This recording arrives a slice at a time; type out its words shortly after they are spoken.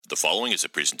The following is a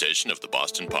presentation of the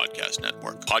Boston Podcast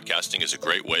Network. Podcasting is a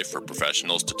great way for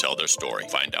professionals to tell their story.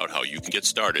 Find out how you can get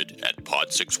started at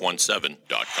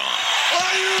pod617.com.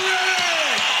 Are you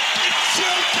ready? It's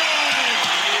showtime!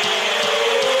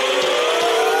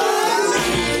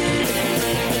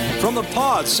 From the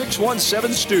Pod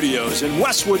 617 studios in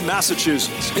Westwood,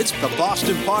 Massachusetts, it's the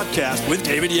Boston Podcast with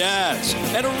David Yaz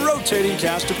and a rotating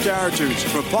cast of characters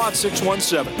from Pod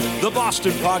 617, the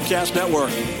Boston Podcast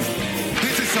Network.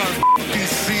 This is our f***ing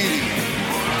city.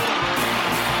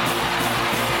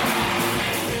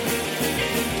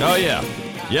 Oh, yeah.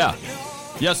 Yeah.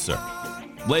 Yes, sir.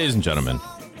 Ladies and gentlemen,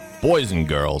 boys and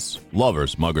girls,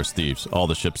 lovers, muggers, thieves, all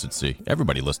the ships at sea,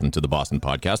 everybody listening to the Boston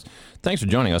Podcast, thanks for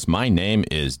joining us. My name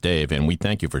is Dave, and we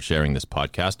thank you for sharing this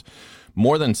podcast.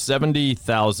 More than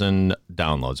 70,000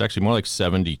 downloads. Actually, more like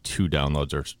 72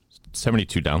 downloads or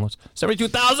 72 downloads?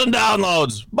 72,000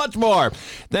 downloads! Much more!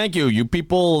 Thank you. You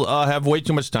people have way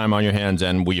too much time on your hands,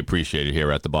 and we appreciate it here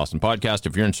at the Boston Podcast.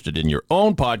 If you're interested in your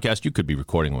own podcast, you could be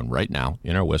recording one right now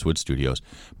in our Westwood studios.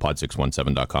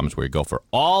 Pod617.com is where you go for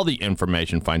all the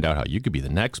information. Find out how you could be the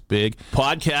next big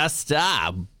podcast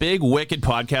star. Big, wicked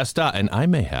podcast star. And I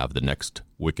may have the next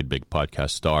wicked big podcast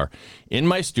star in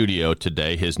my studio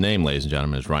today. His name, ladies and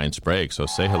gentlemen, is Ryan Sprague. So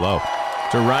say hello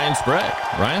to Ryan Sprague.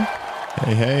 Ryan?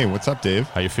 Hey, what's up, Dave?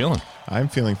 How you feeling? I'm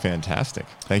feeling fantastic.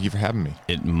 Thank you for having me.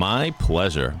 My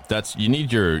pleasure. If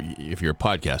you're a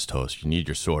podcast host, you need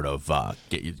your sort of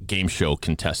game show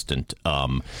contestant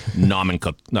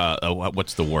nomenclature.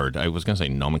 What's the word? I was going to say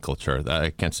nomenclature. I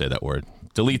can't say that word.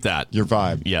 Delete that. Your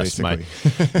vibe, yes, basically.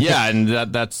 Yeah, and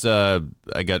that's I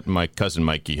got my cousin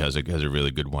Mikey has a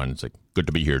really good one. It's like, good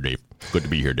to be here, Dave. Good to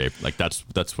be here, Dave. Like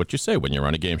that's what you say when you're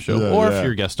on a game show or if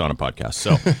you're a guest on a podcast.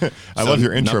 So I love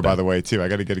your intro, by the way, too. I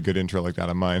got to get a good intro like that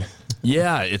on mine.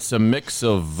 Yeah, it's a mix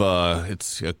of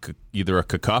either a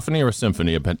cacophony or a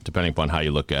symphony, depending upon how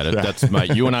you look at it. Yeah. That's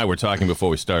you and I were talking before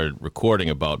we started recording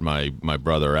about my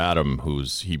brother Adam,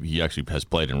 he actually has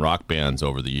played in rock bands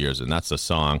over the years, and that's a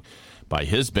song by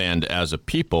his band As a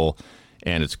People,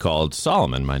 and it's called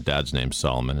Solomon. My dad's name's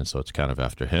Solomon, and so it's kind of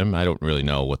after him. I don't really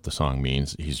know what the song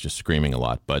means. He's just screaming a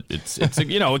lot, but it's it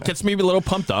gets me a little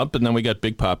pumped up, and then we got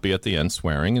Big Papi at the end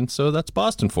swearing, and so that's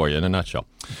Boston for you in a nutshell.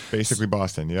 Basically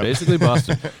Boston, yeah. Basically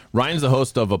Boston. Ryan's the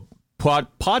host of a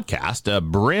podcast, a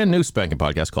brand new spanking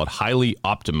podcast called Highly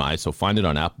Optimized. So find it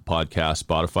on Apple Podcasts,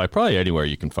 Spotify, probably anywhere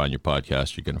you can find your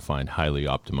podcast. You're going to find Highly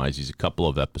Optimized. He's a couple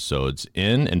of episodes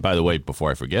in. And by the way, before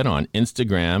I forget, on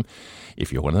Instagram,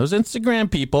 if you're one of those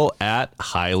Instagram people, at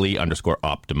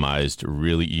Highly_Optimized,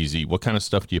 really easy. What kind of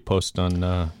stuff do you post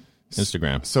on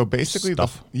Instagram? So basically, the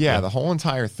Yeah. whole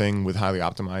entire thing with Highly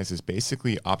Optimized is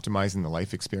basically optimizing the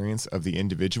life experience of the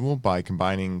individual by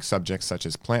combining subjects such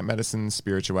as plant medicine,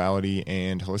 spirituality,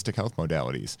 and holistic health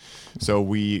modalities. So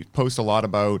we post a lot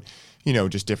about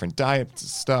just different diet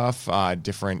stuff,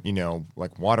 different,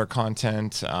 like water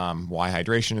content, why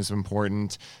hydration is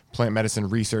important, plant medicine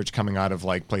research coming out of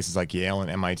like places like Yale and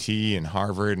MIT and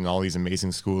Harvard and all these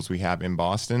amazing schools we have in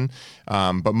Boston,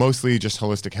 but mostly just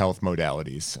holistic health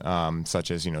modalities,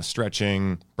 such as,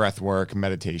 stretching, breath work,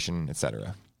 meditation,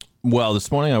 etc. Well,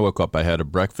 this morning I woke up, I had a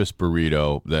breakfast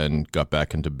burrito, then got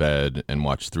back into bed and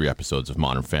watched 3 episodes of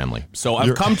Modern Family. So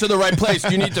I've come to the right place.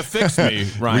 You need to fix me,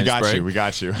 Ryan Sprague. We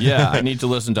got you. Yeah, I need to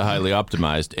listen to Highly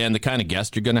Optimized. And the kind of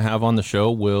guest you're going to have on the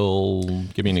show will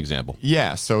give me an example.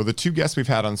 Yeah, so the 2 guests we've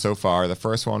had on so far, the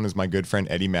first one is my good friend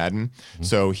Eddie Madden. Mm-hmm.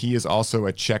 So he is also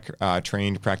a Czech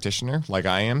trained practitioner like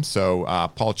I am.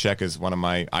 So Paul Czech is one of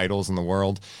my idols in the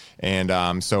world.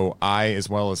 And so I, as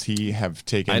well as he, have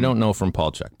taken... I don't know from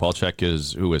Paul Czech. Paul Czech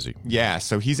who is he? Yeah,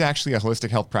 so he's actually a holistic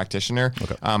health practitioner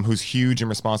who's huge and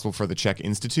responsible for the Czech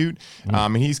Institute.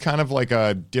 And he's kind of like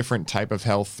a different type of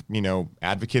health,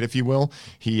 advocate, if you will.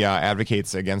 He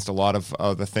advocates against a lot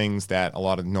of the things that a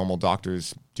lot of normal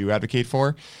doctors do advocate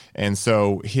for. And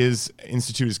so his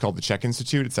institute is called the Czech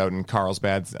Institute. It's out in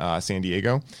Carlsbad, San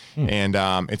Diego. And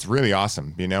it's really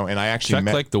awesome, and I actually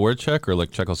Czech, like the word Czech or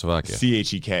like Czechoslovakia?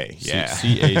 C-H-E-K, yeah.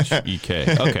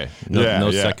 C-H-E-K. Okay.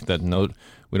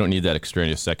 We don't need that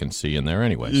extraneous second C in there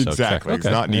anyway. So exactly. Okay. It's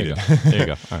not needed. There you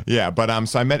go. All right. Yeah, but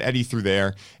so I met Eddie through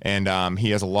there, and he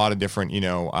has a lot of different,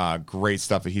 great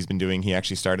stuff that he's been doing. He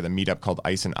actually started a meetup called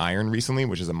Ice and Iron recently,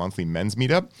 which is a monthly men's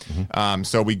meetup. Mm-hmm.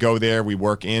 So we go there, we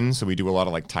work in, so we do a lot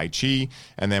of like Tai Chi,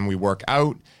 and then we work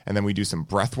out, and then we do some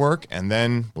breath work, and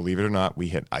then, believe it or not, we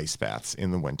hit ice baths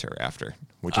in the winter after,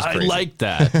 which is crazy. I like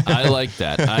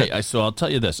that. So I'll tell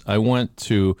you this.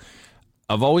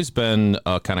 I've always been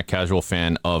a kind of casual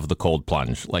fan of the cold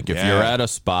plunge. Like if you're at a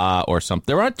spa or something,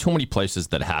 there aren't too many places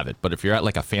that have it, but if you're at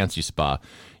like a fancy spa,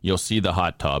 you'll see the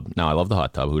hot tub. Now, I love the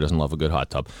hot tub. Who doesn't love a good hot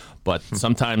tub? But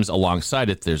sometimes alongside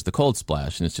it, there's the cold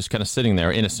splash, and it's just kind of sitting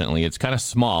there innocently. It's kind of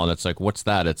small, and it's like, what's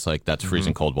that? It's like, that's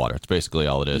freezing cold water. It's basically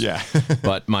all it is. Yeah.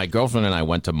 But my girlfriend and I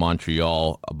went to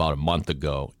Montreal about a month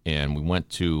ago, and we went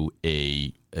to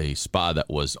a spa that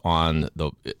was on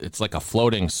it's like a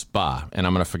floating spa, and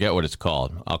I'm going to forget what it's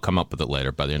called. I'll come up with it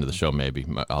later by the end of the show. Maybe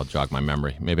I'll jog my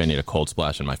memory. Maybe I need a cold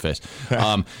splash in my face.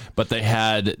 But they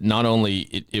had not only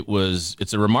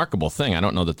it's a remarkable thing. I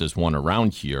don't know that there's one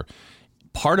around here.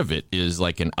 Part of it is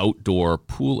like an outdoor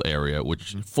pool area,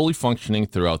 which is fully functioning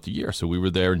throughout the year. So we were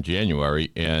there in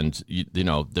January, and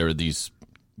there are these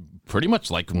pretty much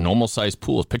like normal sized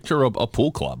pools. Picture a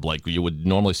pool club like you would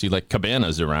normally see, like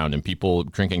cabanas around and people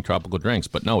drinking tropical drinks.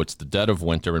 But no, it's the dead of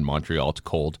winter in Montreal. It's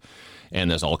cold,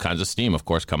 and there's all kinds of steam, of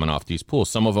course, coming off these pools.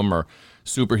 Some of them are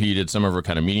super heated, some of them are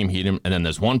kind of medium heated, and then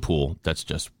there's one pool that's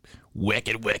just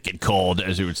wicked cold,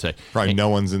 as you would say. Probably no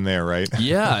one's in there, right?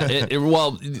 Yeah,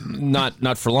 well,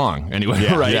 not for long anyway,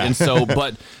 Yeah, right? yeah. And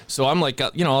so I'm like,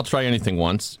 I'll try anything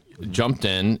once. Jumped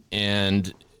in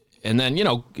and then,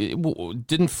 it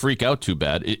didn't freak out too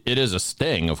bad. It is a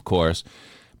sting, of course,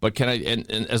 but and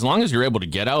as long as you're able to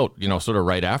get out, sort of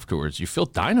right afterwards, you feel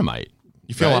dynamite.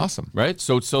 You feel awesome, right?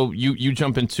 So you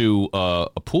jump into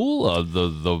a pool,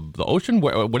 the ocean.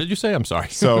 What did you say? I'm sorry.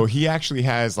 So he actually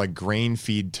has like grain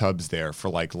feed tubs there for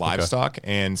like livestock,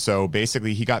 and so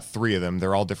basically he got 3 of them.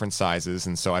 They're all different sizes,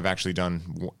 and so I've actually done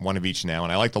one of each now,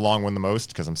 and I like the long one the most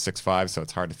because I'm 6'5", so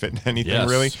it's hard to fit in anything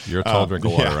really. You're a tall drink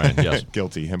of water, right? Yes,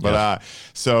 guilty. But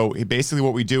so basically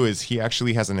what we do is he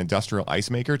actually has an industrial ice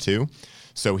maker too.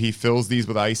 So he fills these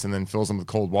with ice and then fills them with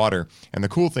cold water. And the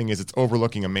cool thing is it's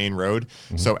overlooking a main road.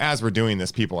 Mm-hmm. So as we're doing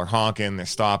this, people are honking, they're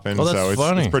stopping. Oh, that's so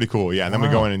funny. It's pretty cool. Yeah. And then we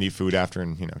go in and eat food after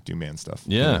and, do man stuff.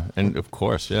 Yeah. And of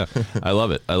course, yeah. I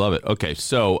love it. Okay.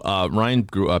 So Ryan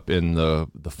grew up in the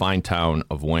fine town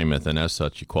of Weymouth, and as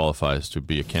such, he qualifies to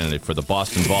be a candidate for the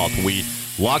Boston Vault. We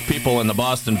lock people in the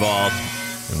Boston Vault,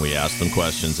 and we ask them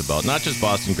questions about not just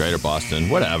Boston, greater Boston,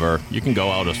 whatever. You can go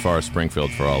out as far as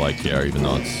Springfield for all I care, even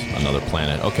though it's another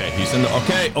planet. Okay, he's in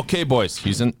the okay, boys.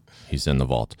 He's in the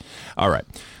vault. All right.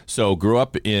 So grew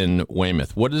up in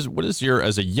Weymouth. What is your,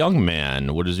 as a young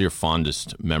man, what is your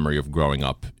fondest memory of growing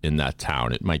up in that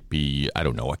town? It might be, I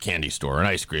don't know, a candy store, an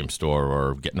ice cream store,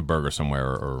 or getting a burger somewhere,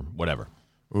 or whatever.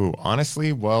 Ooh,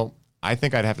 honestly, well, I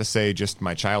think I'd have to say just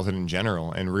my childhood in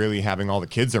general and really having all the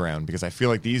kids around, because I feel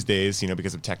like these days,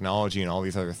 because of technology and all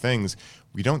these other things,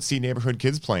 we don't see neighborhood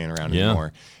kids playing around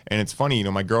anymore. And it's funny,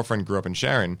 my girlfriend grew up in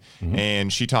Sharon,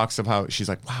 and she talks about, she's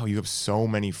like, wow, you have so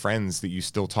many friends that you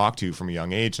still talk to from a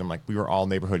young age. And I'm like, we were all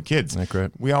neighborhood kids. Isn't that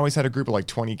great? We always had a group of like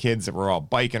 20 kids that were all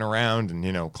biking around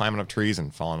and, climbing up trees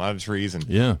and falling out of trees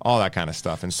and all that kind of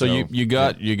stuff. And so you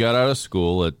got out of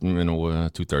school at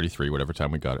 2:33, whatever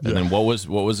time we got it. And then what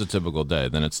was a typical day?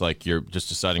 Then it's like you're just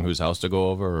deciding whose house to go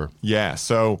over? Or? Yeah.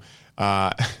 So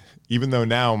even though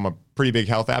now I'm a pretty big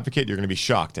health advocate, you're going to be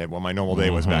shocked at what my normal day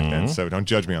was back then. So don't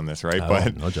judge me on this, right?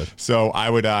 But no judge. So I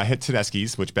would hit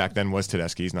Tedeschi's, which back then was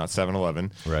Tedeschi's, not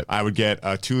 7-Eleven. Right. I would get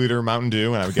a 2-liter Mountain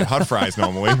Dew, and I would get hot fries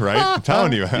normally, right? I'm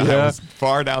telling you, I was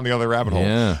far down the other rabbit hole.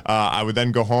 Yeah. I would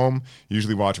then go home,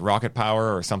 usually watch Rocket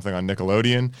Power or something on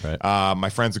Nickelodeon. Right. My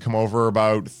friends would come over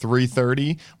about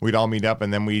 3:30. We'd all meet up,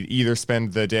 and then we'd either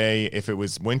spend the day, if it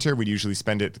was winter, we'd usually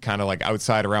spend it kind of like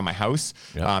outside around my house,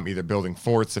 either building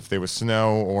forts if there was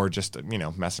snow or just,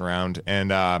 messing around. And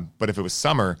but if it was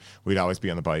summer, we'd always be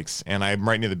on the bikes. And I'm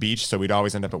right near the beach, so we'd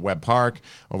always end up at Webb Park,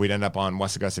 or we'd end up on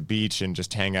Wessagusset Beach and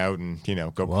just hang out and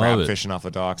go crab fishing off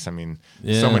the docks. I mean,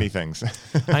 so many things.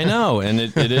 I know, and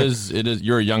it is.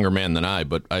 You're a younger man than I,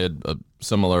 but I had a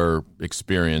similar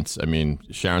experience. I mean,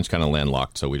 Sharon's kind of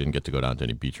landlocked, so we didn't get to go down to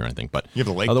any beach or anything. But you have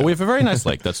the lake. Although we have a very nice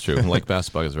lake, that's true. Lake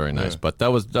Bassbug is very nice, but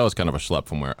that was kind of a schlep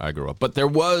from where I grew up. But there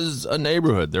was a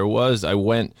neighborhood.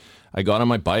 I got on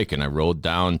my bike and I rode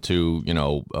down to,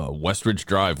 Westridge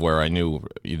Drive, where I knew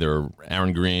either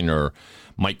Aaron Green or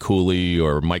Mike Cooley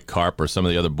or Mike Karp or some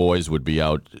of the other boys would be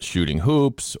out shooting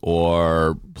hoops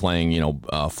or playing,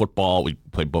 football. We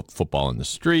played football in the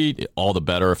street, all the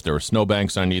better if there were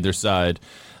snowbanks on either side.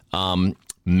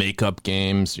 Makeup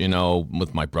games,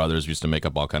 with my brothers, we used to make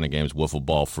up all kind of games, wiffle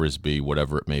ball, frisbee,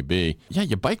 whatever it may be. Yeah,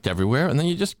 you biked everywhere, and then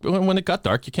you just, when it got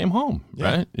dark, you came home,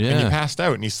 right? Yeah. And you passed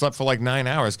out, and you slept for like 9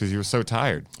 hours because you were so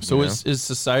tired. So is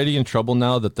society in trouble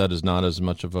now that is not as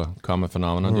much of a common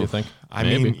phenomenon, do you think? I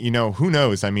Maybe. mean, who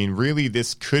knows? I mean, really,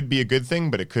 this could be a good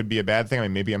thing, but it could be a bad thing. I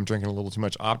mean, maybe I'm drinking a little too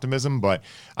much optimism, but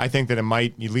I think that it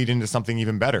might lead into something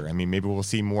even better. I mean, maybe we'll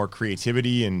see more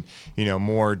creativity and,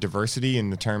 more diversity in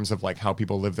the terms of like how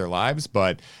people live their lives.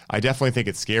 But I definitely think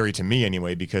it's scary to me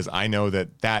anyway, because I know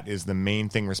that is the main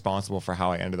thing responsible for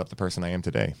how I ended up the person I am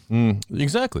today.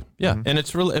 Exactly. Yeah. And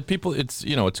it's really people. It's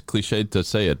it's cliched to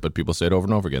say it, but people say it over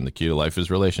and over again. The key to life is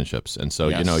relationships, and so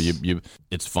Yes. you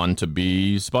it's fun to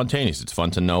be spontaneous. It's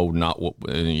fun to know not what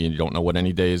you don't know what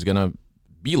any day is gonna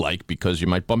be like, because you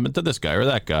might bump into this guy or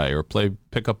that guy, or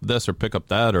pick up this or pick up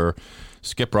that, or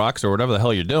skip rocks or whatever the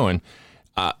hell you're doing.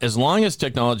 As long as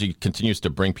technology continues to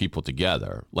bring people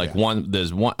together, like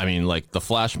like the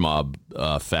flash mob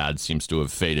fad seems to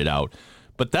have faded out.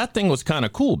 But that thing was kind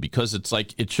of cool because it's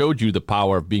like it showed you the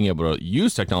power of being able to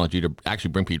use technology to actually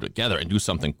bring people together and do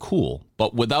something cool.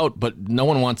 But no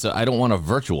one wants I don't want a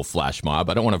virtual flash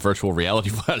mob. I don't want a virtual reality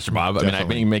flash mob. I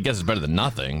mean, I guess it's better than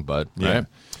nothing, but Yeah. right.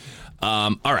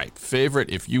 All right.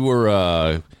 Favorite, if you were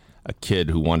a kid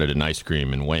who wanted an ice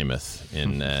cream in Weymouth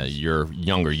in your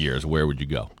younger years, where would you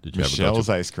go? Did you Michelle's ever go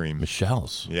to ice cream.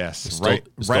 Michelle's? Yes, It's right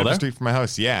still up the there? street from my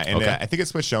house. Yeah, and Okay. I think it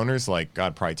switched owners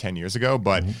probably 10 years ago,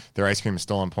 but their ice cream is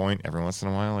still on point. Every once in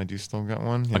a while, I do still get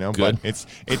one, good. but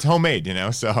it's homemade,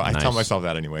 so I tell Nice. myself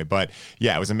that anyway. But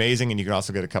yeah, it was amazing, and you could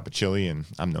also get a cup of chili, and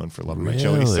I'm known for loving my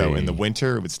chili, so Really? in the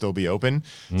winter it would still be open,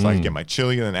 so I could get my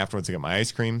chili, and then afterwards I get my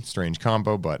ice cream. Strange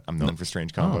combo, but I'm known for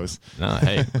strange combos. No,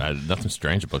 hey, nothing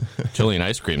strange about chili and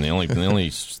ice cream. The only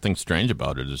thing strange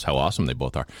about it is how awesome they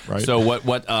both are. Right. So what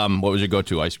was your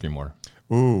go-to ice cream order?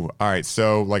 Ooh, all right.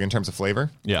 So like in terms of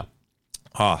flavor, Yeah.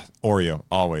 Oreo,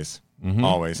 always.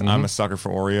 Always. I'm a sucker for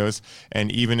Oreos.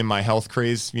 And even in my health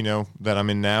craze, that I'm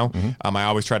in now, I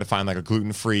always try to find like a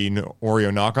gluten-free Oreo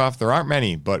knockoff. There aren't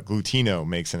many, but Glutino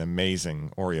makes an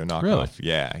amazing Oreo knockoff. Really?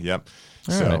 Yeah, yep.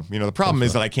 All So, right. the problem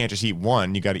is that I can't just eat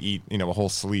one. You got to eat, a whole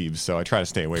sleeve. So I try to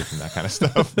stay away from that kind of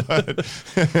stuff.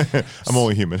 But I'm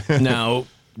only human. Now,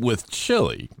 with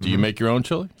chili, do you make your own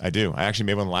chili? I do. I actually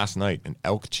made one last night, an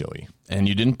elk chili. And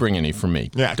you didn't bring any for me.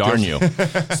 Yeah, Darn good.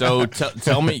 you. So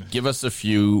tell me, give us a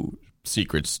few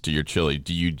secrets to your chili.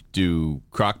 Do you do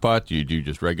crock pot? Do you do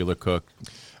just regular cook?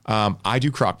 I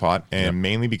do crock pot, and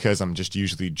mainly because I'm just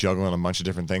usually juggling a bunch of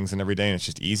different things every day, and it's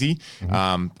just easy.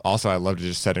 Also, I love to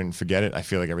just set it and forget it. I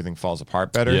feel like everything falls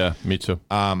apart better. Yeah, me too.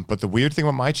 But the weird thing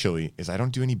about my chili is I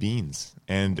don't do any beans.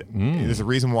 And there's a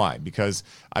reason why. Because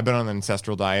I've been on an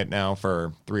ancestral diet now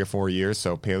for 3 or 4 years,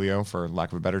 so paleo, for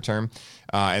lack of a better term.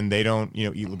 And they don't,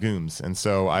 eat legumes. And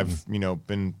so I've,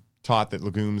 been taught that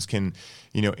legumes can,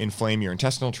 inflame your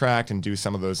intestinal tract and do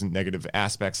some of those negative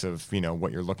aspects of,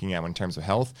 what you're looking at in terms of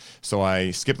health. So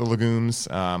I skip the legumes.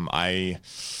 I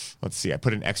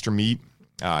put in extra meat.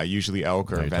 Usually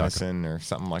elk or venison or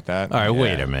something like that. All right, Yeah.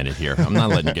 wait a minute here. I'm not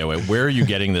letting you get away. Where are you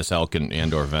getting this elk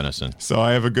and or venison? So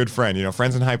I have a good friend,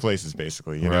 friends in high places,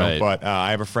 basically, Right. But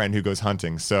I have a friend who goes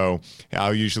hunting, so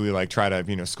I'll usually try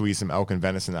to squeeze some elk and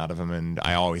venison out of him, and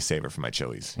I always save it for my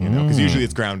chilies, because usually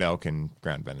it's ground elk and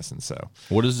ground venison. So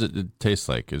What does it taste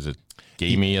like? Is it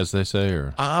gamey, as they say,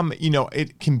 or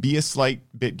it can be a slight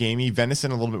bit gamey.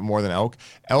 Venison a little bit more than elk.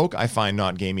 Elk I find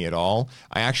not gamey at all.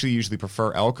 I actually usually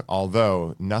prefer elk,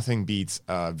 although nothing beats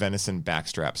venison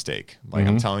backstrap steak. Like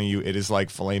I'm telling you, it is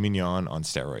like filet mignon on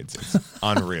steroids. It's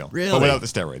unreal. Really? But without the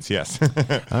steroids, yes.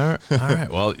 all right.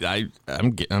 Well,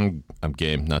 I'm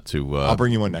game. Not to I'll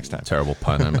bring you one next time. terrible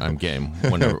pun. I'm game.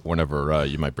 Whenever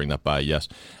you might bring that by. Yes.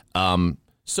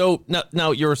 So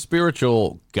now you're a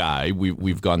spiritual guy.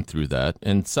 We've gone through that,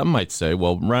 and some might say,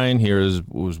 well, Ryan here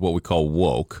was what we call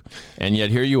woke, and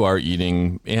yet here you are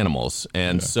eating animals,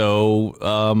 and so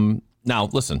now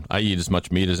listen, I eat as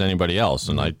much meat as anybody else,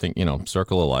 and I think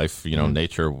circle of life,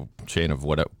 nature chain of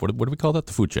what do we call that?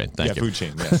 The food chain. Thank you. Food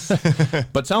chain. Yes.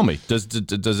 But tell me, does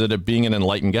it being an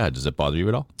enlightened guy, does it bother you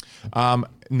at all?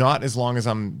 Not as long as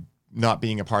I'm not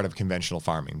being a part of conventional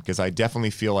farming, because I definitely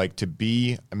feel like to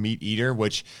be a meat eater,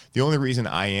 which the only reason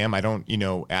I don't,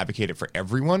 advocate it for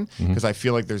everyone, because I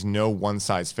feel like there's no one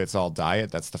size fits all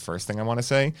diet. That's the first thing I want to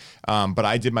say. But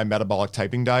I did my metabolic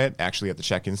typing diet actually at the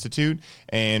Czech Institute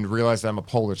and realized that I'm a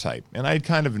polar type. And I'd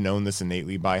kind of known this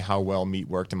innately by how well meat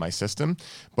worked in my system,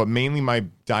 but mainly my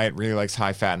diet really likes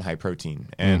high fat and high protein.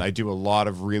 And I do a lot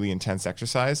of really intense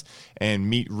exercise, and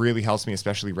meat really helps me,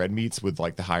 especially red meats with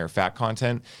the higher fat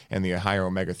content and the higher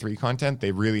omega-3 content.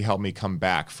 They really help me come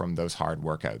back from those hard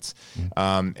workouts.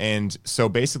 And so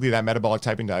basically that metabolic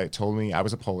typing diet told me I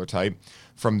was a polar type.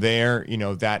 From there,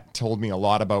 that told me a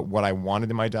lot about what I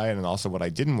wanted in my diet and also what I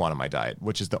didn't want in my diet,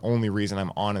 which is the only reason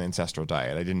I'm on an ancestral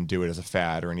diet. I didn't do it as a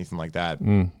fad or anything like that.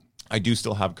 I do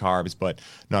still have carbs, but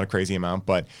not a crazy amount.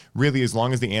 But really, as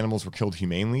long as the animals were killed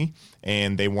humanely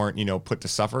and they weren't, put to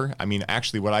suffer. I mean,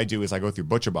 actually, what I do is I go through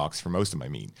Butcher Box for most of my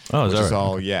meat. Oh, which is right?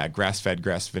 all, grass-fed,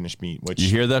 grass-finished meat. Which You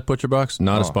hear that, Butcher Box?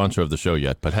 Not a sponsor of the show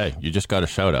yet, but hey, you just got a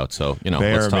shout out. So, they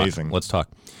let's are talk. amazing. Let's talk.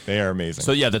 They are amazing.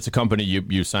 So, yeah, that's a company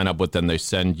you sign up with, then they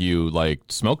send you like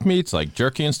smoked meats, like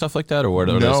jerky and stuff like that, or what?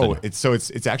 No, it's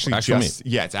actually actual just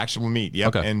meat. Yeah, it's actual meat.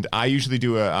 Yep. Okay. And I usually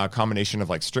do a combination of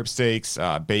like strip steaks,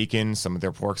 bacon. Some of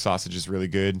their pork sausage is really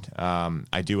good.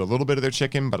 I do a little bit of their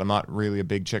chicken, but I'm not really a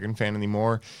big chicken fan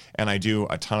anymore. And I do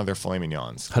a ton of their filet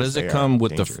mignons. How does it come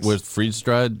with with freeze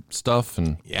dried stuff?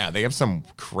 And yeah, they have some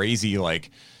crazy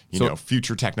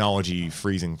future technology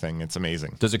freezing thing. It's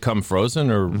amazing. does it come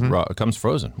frozen or raw? It comes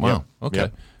frozen. Wow. Yeah. Okay. Yeah.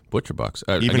 Butcher Box.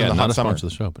 Even Again, in the not hot a sponsor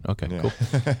summer. of the show, but okay,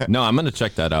 cool. No, I'm going to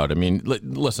check that out. I mean,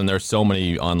 listen, there's so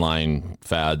many online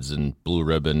fads and Blue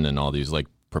Ribbon and all these like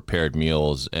prepared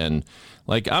meals, and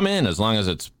like I'm in as long as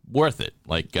it's worth it.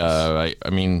 Like I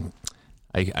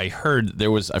heard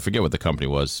there was, I forget what the company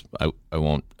was. I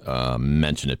won't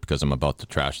mention it because I'm about to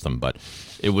trash them, but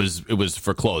it was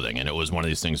for clothing, and it was one of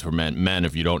these things for men. Men,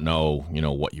 if you don't know,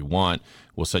 what you want,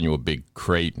 we'll send you a big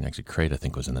crate. And actually, crate I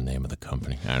think was in the name of the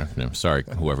company. I don't know. Sorry,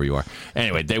 whoever you are.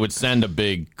 Anyway, they would send a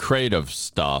big crate of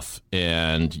stuff,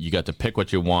 and you got to pick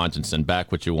what you want and send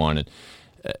back what you wanted.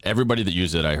 Everybody that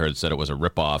used it, I heard, said it was a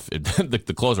ripoff.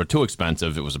 The clothes were too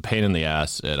expensive. It was a pain in the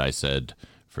ass, and I said,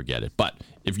 forget it. But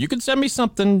if you could send me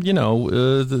something,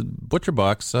 the Butcher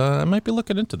Box, I might be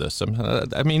looking into this.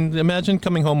 I mean, imagine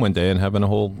coming home one day and having a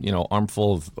whole,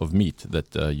 armful of meat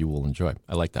that you will enjoy.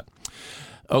 I like that.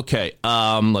 Okay,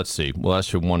 let's see. We'll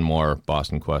ask you one more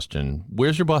Boston question.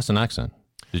 Where's your Boston accent?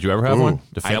 Did you ever have one?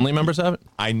 Do family members have it?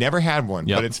 I never had one,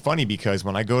 Yep. but it's funny because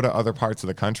when I go to other parts of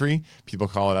the country, people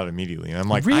call it out immediately. And I'm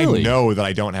like, Really? I know that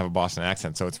I don't have a Boston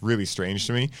accent, so it's really strange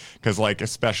to me because,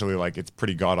 especially, it's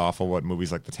pretty god-awful what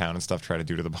movies like The Town and stuff try to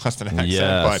do to the Boston accent.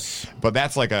 Yes. But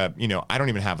that's like I don't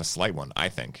even have a slight one, I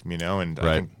think, and Right.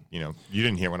 I think, you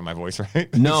didn't hear one of my voice,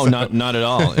 right? No, not at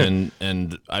all.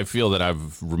 And I feel that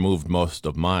I've removed most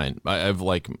of mine. I've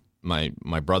like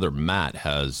my brother Matt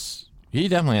has. He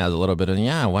definitely has a little bit of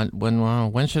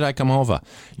when should I come over,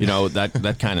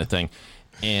 that kind of thing,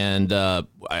 and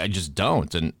I just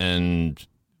don't.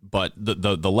 But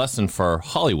the lesson for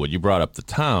Hollywood, you brought up The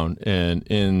Town, and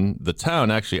in The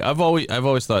Town, actually, I've always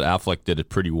thought Affleck did it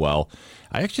pretty well.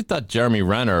 I actually thought Jeremy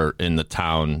Renner in The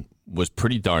Town was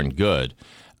pretty darn good,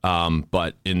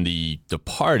 but in The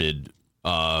Departed.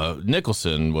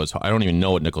 Nicholson was, I don't even know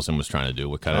what Nicholson was trying to do,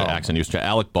 what kind of accent he was trying.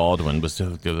 Alec Baldwin was,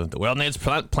 the world needs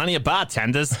plenty of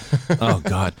bartenders. Oh,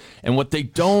 God. And what they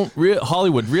don't,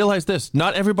 Hollywood, realize this,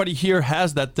 not everybody here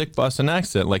has that thick Boston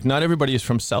accent. Like, not everybody is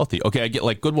from Southie. Okay, I get,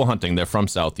 like, Good Will Hunting, they're from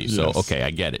Southie, so, Yes. okay,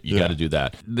 I get it. You got to do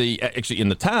that. Actually, in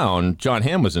The Town, John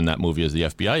Hamm was in that movie as the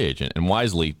FBI agent, and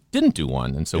wisely didn't do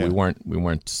one, and so we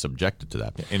weren't subjected to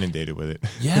that. Inundated with it.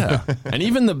 Yeah, and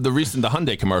even the recent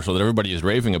Hyundai commercial that everybody is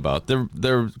raving about,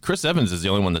 Chris Evans is the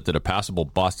only one that did a passable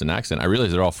Boston accent. I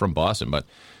realize they're all from Boston, but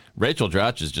Rachel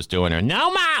Dratch is just doing her no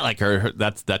ma like her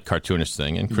that's that cartoonish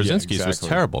thing, and Krasinski's was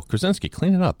terrible. Krasinski,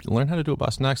 clean it up. You learn how to do a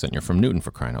Boston accent. You're from Newton,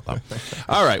 for crying out loud.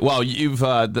 All right, well, you've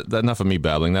enough of me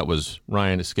babbling. That was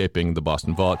Ryan escaping the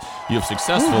Boston Vault. You have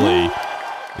successfully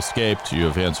escaped. You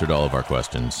have answered all of our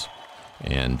questions,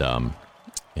 and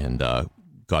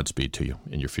Godspeed to you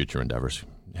in your future endeavors.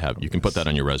 You can put that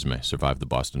on your resume. Survive the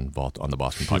Boston Vault on the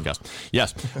Boston Podcast.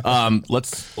 Yes.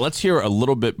 Let's hear a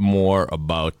little bit more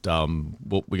about.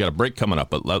 We got a break coming up,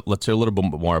 but let's hear a little bit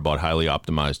more about Highly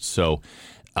Optimized. So,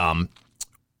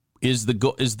 is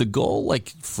the goal like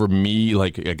for me,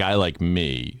 like a guy like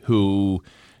me who,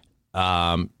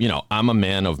 I'm a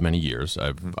man of many years.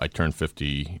 I turned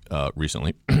 50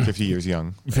 recently. 50 years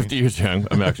young. 50 years young.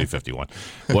 I'm actually 51.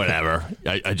 Whatever.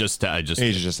 I just Age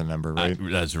is just a number, right?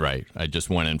 That's right. I just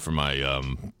went in for my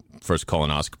first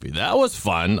colonoscopy. That was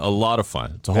fun. A lot of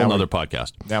fun. It's a whole other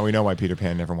podcast. Now we know why Peter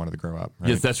Pan never wanted to grow up. Right?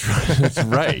 Yes, that's right. That's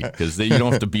right. Because you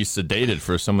don't have to be sedated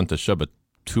for someone to shove a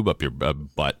tube up your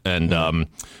butt. And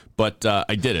but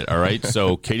I did it. All right.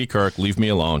 So Katie Kirk, leave me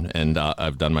alone. And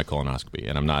I've done my colonoscopy,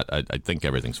 and I'm not. I think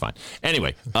everything's fine.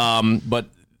 Anyway, but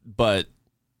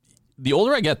the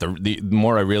older I get, the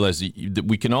more I realize that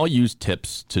we can all use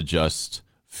tips to just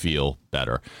feel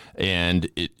better. And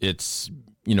it's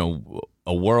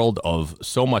a world of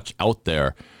so much out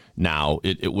there now.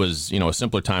 It was a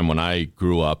simpler time when I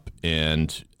grew up,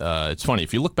 and it's funny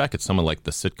if you look back at some of like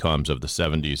the sitcoms of the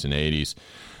 70s and 80s.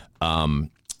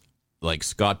 like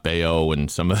Scott Baio and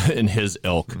some in his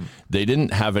ilk, they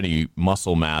didn't have any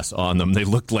muscle mass on them. They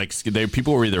looked like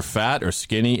people were either fat or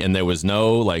skinny, and there was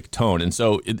no like tone. And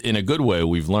so, in a good way,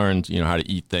 we've learned how to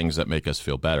eat things that make us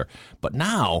feel better. But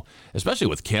now, especially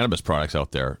with cannabis products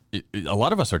out there, a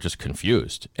lot of us are just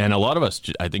confused, and a lot of us,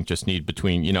 I think, just need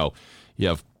between you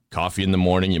have coffee in the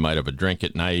morning, you might have a drink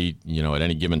at night. At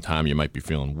any given time, you might be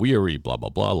feeling weary. Blah blah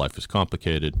blah. Life is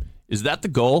complicated. Is that the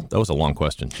goal? That was a long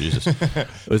question. Jesus.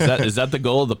 Is that the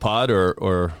goal of the pod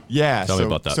or yeah, tell me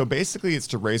about that. So basically it's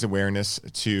to raise awareness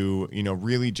to,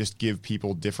 really just give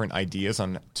people different ideas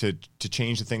on to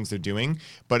change the things they're doing,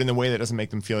 but in a way that doesn't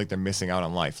make them feel like they're missing out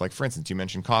on life. Like for instance, you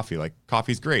mentioned coffee. Like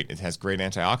coffee's great. It has great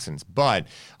antioxidants, but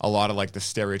a lot of like the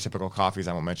stereotypical coffees,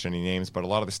 I won't mention any names, but a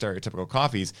lot of the stereotypical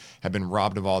coffees have been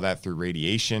robbed of all that through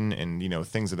radiation and,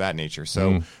 things of that nature.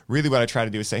 So really what I try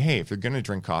to do is say, hey, if you're going to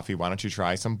drink coffee, why don't you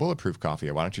try some Bulletproof coffee,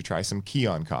 or why don't you try some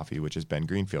Keon coffee, which is Ben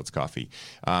Greenfield's coffee,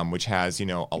 which has a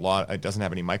lot. It doesn't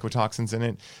have any mycotoxins in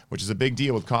it, which is a big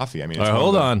deal with coffee. I mean, all right,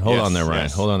 hold on there, Ryan.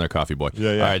 Hold on there, coffee boy.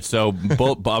 Yeah. All right, so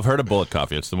I've heard of Bullet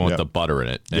Coffee. It's the one with the butter in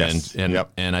it,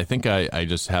 and I think I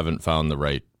just haven't found the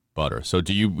right butter. So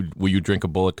will you drink a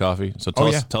Bullet coffee? So tell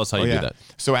us how you do that.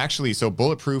 So actually,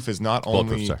 Bulletproof is not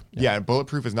only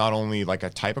Bulletproof is not only like a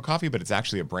type of coffee, but it's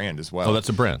actually a brand as well. Oh, that's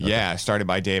a brand. Okay. Yeah, started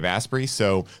by Dave Asprey.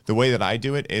 So the way that I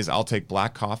do it is I'll take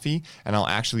black coffee and I'll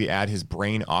actually add his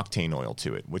brain octane oil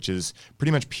to it, which is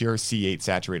pretty much pure C8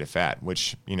 saturated fat,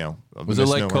 which, was it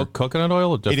like coconut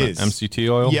oil or different? It is. MCT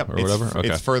oil or whatever? Okay.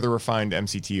 It's further refined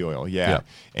MCT oil, yeah.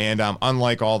 And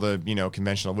unlike all the,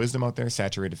 conventional wisdom out there,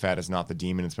 saturated fat is not the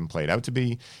demon it's been played out to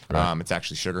be. Right. It's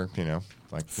actually sugar,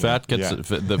 like fat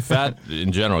the fat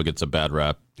in general gets a bad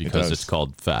rap because it's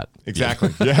called fat. Exactly.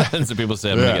 Yeah. And so people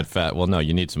say I'm gonna get fat. Well, no,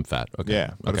 you need some fat. Okay.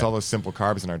 Yeah. But it's all those simple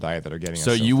carbs in our diet that are getting us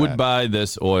so you fat. would buy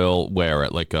this oil where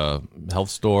at like a health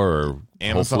store or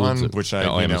Amazon, which I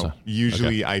Amazon.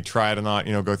 Usually I try to not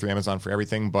go through Amazon for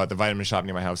everything, but the vitamin shop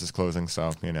near my house is closing,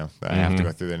 so I have to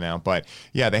go through there now. But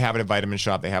yeah, they have it at Vitamin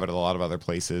Shop, they have it at a lot of other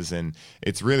places, and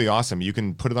it's really awesome. You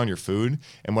can put it on your food,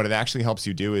 and what it actually helps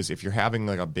you do is if you're having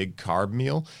like a big carb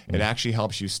meal, it actually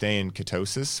helps you stay in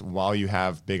ketosis while you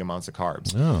have big amounts of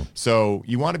carbs. Oh. So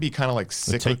you want to be kind of like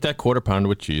take that quarter pounder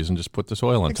with cheese and just put this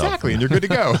oil on top. Exactly, and you're good to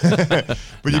go.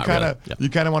 But you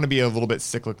kind of want to be a little bit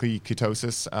cyclically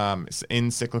ketosis, in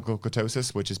cyclical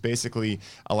ketosis, which is basically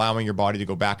allowing your body to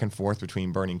go back and forth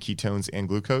between burning ketones and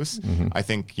glucose. I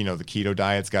think the keto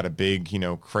diet's got a big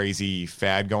crazy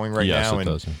fad going right now, and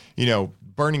does.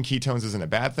 Burning ketones isn't a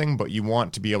bad thing, but you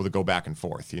want to be able to go back and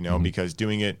forth, because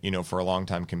doing it for a long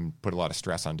time can put a lot of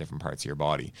stress on different parts of your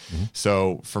body.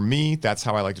 So for me, that's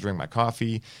how I like to drink my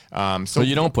coffee. So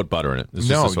you don't put butter in it. It's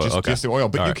just the oil,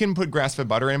 but you can put grass-fed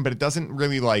butter in, but it doesn't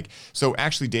really so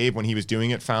actually Dave, when he was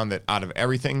doing it, found that out of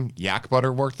everything, yak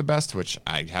butter worked the best, which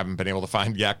I haven't been able to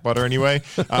find yak butter anyway.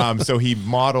 So he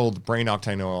modeled brain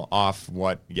octane oil off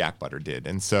what yak butter did.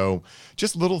 And so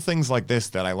just little things like this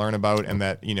that I learn about, and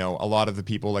that, a lot of the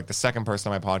people, like the second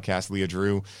person on my podcast, Leah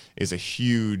Drew, is a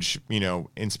huge,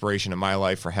 inspiration in my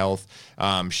life for health.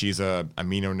 She's a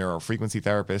amino neurofrequency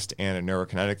therapist and a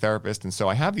neurokinetic therapist. And so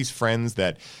I have these friends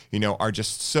that, are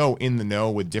just so in the know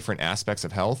with different aspects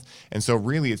of health. And so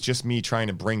really it's just me trying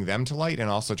to bring them to light and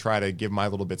also try to give my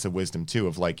little bits of wisdom too,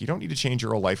 of like, you don't need to change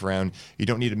your whole life around. You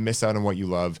don't need to miss out on what you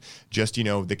love. Just,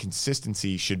 the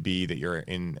consistency should be that you're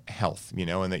in health,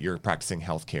 and that you're practicing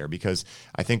healthcare, because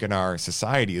I think in our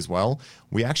society as well,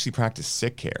 we actually practice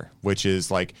sick care, which is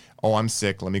like, oh, I'm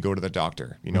sick, let me go to the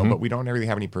doctor, but we don't really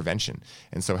have any prevention.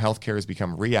 And so healthcare has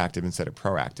become reactive instead of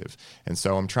proactive. And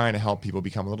so I'm trying to help people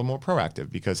become a little more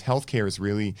proactive, because healthcare is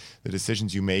really the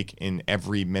decisions you make in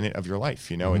every minute of your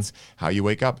life. It's how you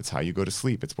wake up, it's how you go to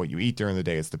sleep, it's what you eat during the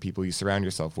day, it's the people you surround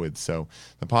yourself with. So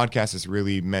the podcast is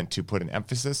really meant to put an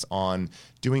emphasis on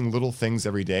doing little things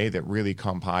every day that really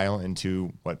compile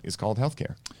into what is called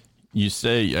healthcare. You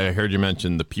say, I heard you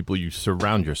mention the people you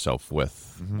surround yourself with.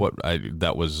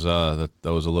 That was a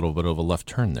little bit of a left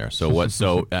turn there. So what?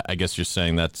 So I guess you're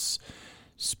saying that's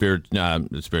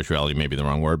spirituality, may be the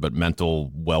wrong word, but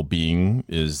mental well-being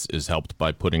is helped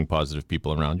by putting positive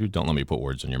people around you. Don't let me put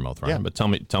words in your mouth, Ryan. Yeah. But tell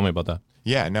me about that.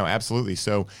 Yeah, no, absolutely.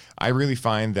 So I really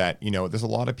find that there's a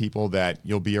lot of people that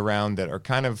you'll be around that are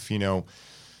kind of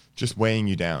just weighing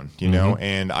you down,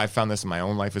 and I found this in my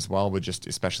own life as well, with just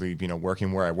especially,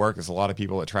 working where I work. There's a lot of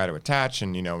people that try to attach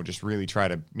and, just really try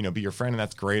to, be your friend, and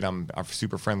that's great. I'm a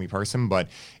super friendly person, but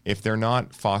if they're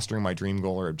not fostering my dream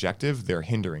goal or objective, they're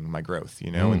hindering my growth,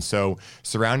 and so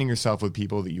surrounding yourself with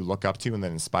people that you look up to and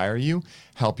that inspire you,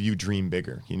 help you dream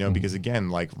bigger, because again,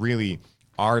 like really,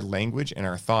 our language and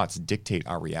our thoughts dictate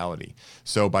our reality.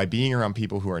 So by being around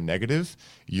people who are negative,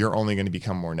 you're only going to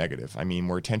become more negative. I mean,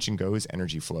 where attention goes,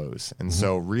 energy flows. And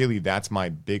so really that's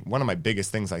one of my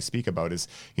biggest things I speak about is,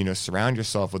 surround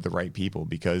yourself with the right people,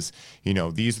 because,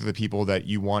 these are the people that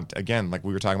you want. Again, like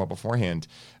we were talking about beforehand,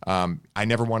 I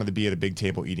never wanted to be at a big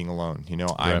table eating alone.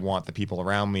 I want the people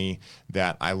around me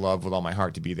that I love with all my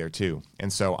heart to be there too.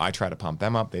 And so I try to pump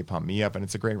them up, they pump me up, and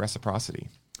it's a great reciprocity.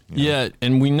 Yeah,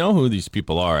 and we know who these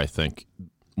people are, I think.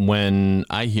 When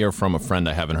I hear from a friend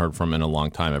I haven't heard from in a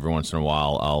long time, every once in a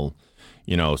while I'll,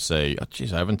 say, oh,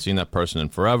 geez, I haven't seen that person in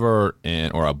forever,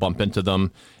 or I'll bump into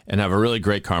them and have a really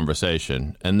great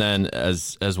conversation. And then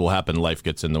as will happen, life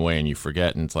gets in the way and you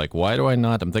forget. And it's like, why do I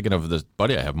not? I'm thinking of this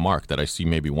buddy I have, Mark, that I see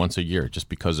maybe once a year just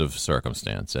because of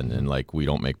circumstance. And like, we're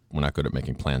not good at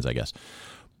making plans, I guess.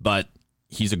 But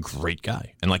he's a great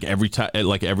guy, and every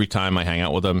time I hang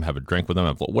out with him, have a drink with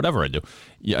him, whatever I do,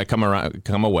 I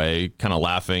come away kind of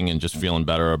laughing and just feeling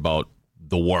better about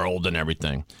the world and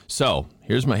everything. So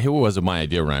here was my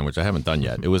idea, Ryan, which I haven't done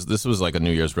yet. This was like a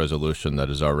New Year's resolution that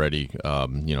is already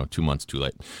 2 months too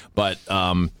late. But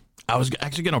I was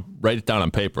actually going to write it down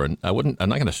on paper, and I'm not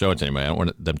going to show it to anybody. I don't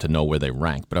want them to know where they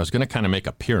rank. But I was going to kind of make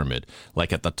a pyramid,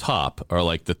 like at the top are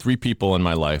like the 3 people in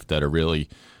my life that are really,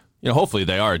 hopefully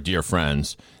they are dear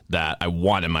friends that I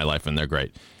want in my life and they're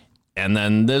great. And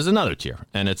then there's another tier.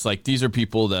 And it's like, these are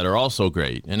people that are also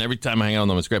great. And every time I hang out with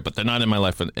them, it's great, but they're not in my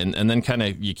life. And then kind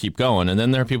of you keep going. And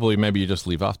then there are people maybe you just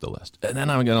leave off the list. And then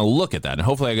I'm going to look at that. And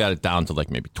hopefully I got it down to like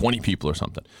maybe 20 people or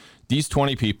something. These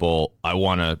 20 people I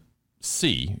want to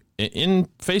see in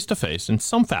face-to-face in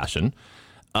some fashion.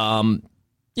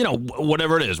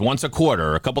 Whatever it is, once a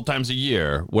quarter, a couple times a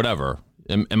year, whatever.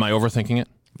 Am I overthinking it?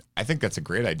 I think that's a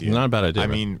great idea. Not a bad idea. I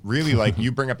mean, really, like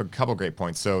you bring up a couple great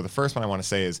points. So the first one I want to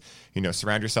say is,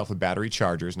 surround yourself with battery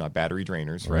chargers, not battery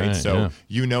drainers, right? So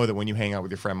you know that when you hang out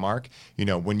with your friend Mark,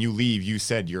 when you leave, you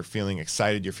said you're feeling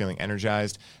excited, you're feeling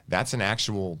energized. That's an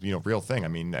actual, real thing. I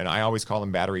mean, and I always call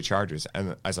them battery chargers,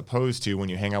 and as opposed to when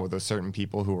you hang out with those certain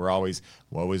people who are always,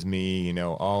 woe is me,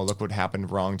 oh, look what happened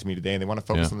wrong to me today, and they want to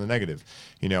focus on the negative.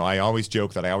 I always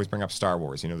joke that I always bring up Star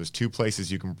Wars. There's 2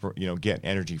 places you can, get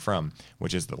energy from,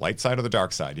 which is the light side or the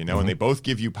dark side, and they both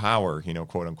give you power,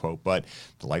 quote unquote, but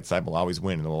the light side will always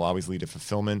win, and it will always lead to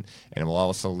fulfillment, and it will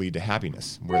also lead to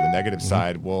happiness, where the negative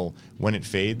side will, when it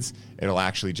fades, it'll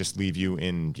actually just leave you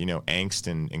in, angst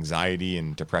and anxiety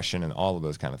and depression and all of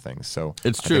those kind of things. So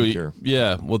it's true.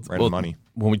 Yeah. Well, right on money.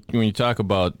 When you talk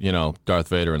about, Darth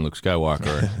Vader and Luke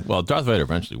Skywalker, well, Darth Vader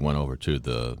eventually went over to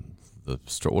the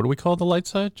what do we call the light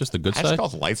side? Just the good side? I just call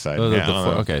it the light side.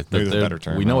 Okay. Maybe there's a better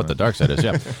term. We know what the dark side is,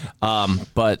 yeah.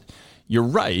 But you're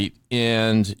right.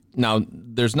 And now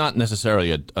there's not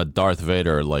necessarily a Darth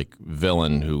Vader like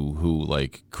villain who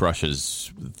like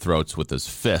crushes throats with his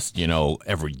fist,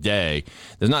 every day.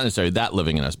 There's not necessarily that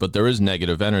living in us, but there is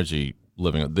negative energy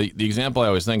living. The example I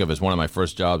always think of is one of my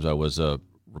first jobs. I was a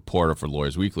reporter for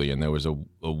Lawyers Weekly, and there was a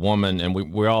woman, and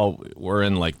we're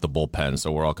in like the bullpen,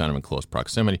 so we're all kind of in close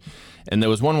proximity. And there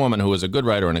was one woman who was a good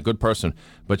writer and a good person,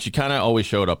 but she kind of always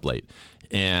showed up late.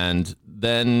 And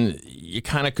then you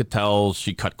kind of could tell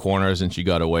she cut corners and she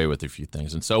got away with a few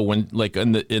things. And so when, like,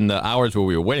 in the hours where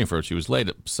we were waiting for her, she was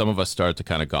late, some of us started to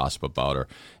kind of gossip about her.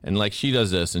 And like, she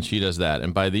does this and she does that.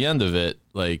 And by the end of it,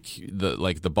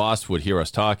 the boss would hear us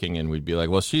talking and we'd be like,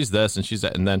 well, she's this and she's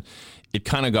that. And then it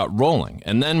kind of got rolling.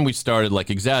 And then we started like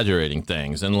exaggerating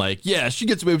things and like, yeah, she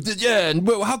gets away with it. Yeah. And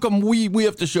how come we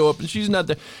have to show up and she's not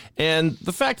there? And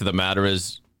the fact of the matter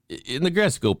is, in the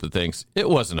grand scope of things, it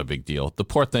wasn't a big deal. The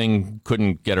poor thing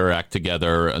couldn't get her act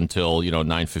together until,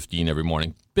 9:15 every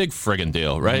morning. Big friggin'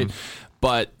 deal, right? Mm-hmm.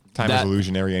 But time is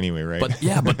illusionary anyway, right? But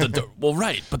yeah, but But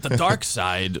the dark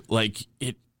side, like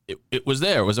it was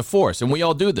there. It was a force, and we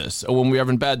all do this. When we're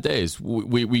having bad days,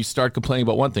 we start complaining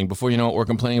about one thing. Before you know it, we're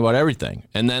complaining about everything,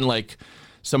 and then like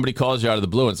somebody calls you out of the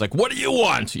blue, and it's like, what do you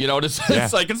want?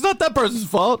 It's like, it's not that person's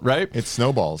fault, right? It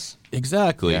snowballs.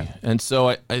 Exactly. Yeah. And so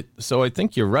I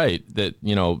think you're right that,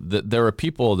 that there are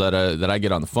people that I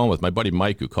get on the phone with. My buddy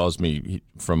Mike, who calls me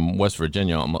from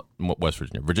Virginia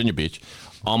Beach,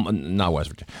 not West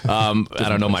Virginia. I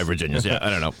don't know my Virginias. Yeah, I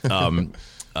don't know.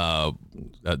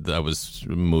 I was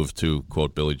moved to,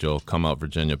 quote Billy Joel, come out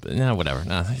Virginia, but whatever.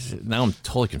 Now I'm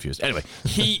totally confused. Anyway,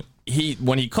 he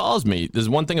when he calls me, there's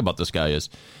one thing about this guy is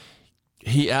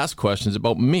he asks questions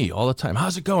about me all the time.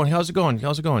 How's it going? How's it going?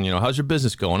 How's it going? How's your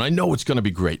business going? I know it's going to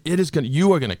be great.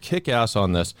 You are going to kick ass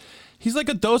on this. He's like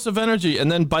a dose of energy.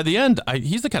 And then by the end,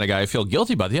 he's the kind of guy I feel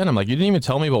guilty by the end. I'm like, you didn't even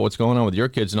tell me about what's going on with your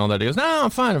kids and all that. He goes, no,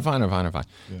 I'm fine.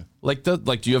 Yeah. Like,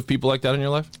 do you have people like that in your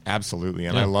life? Absolutely.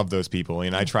 And I love those people.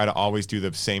 And I try to always do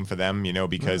the same for them,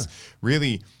 because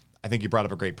really, I think you brought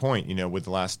up a great point, with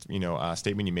the last,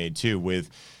 statement you made too, with,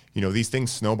 these things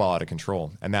snowball out of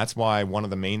control. And that's why one of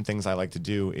the main things I like to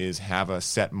do is have a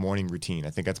set morning routine. I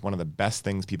think that's one of the best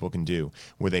things people can do,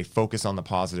 where they focus on the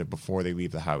positive before they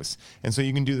leave the house. And so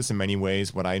you can do this in many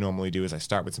ways. What I normally do is I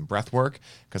start with some breath work,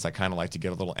 because I kind of like to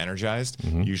get a little energized.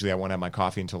 Usually I won't have my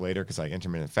coffee until later because I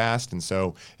intermittent fast. And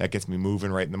so that gets me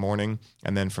moving right in the morning.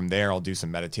 And then from there, I'll do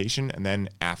some meditation and then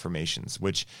affirmations,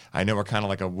 which I know are kind of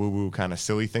like a woo-woo kind of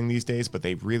silly thing these days, but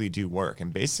they really do work.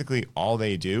 And basically all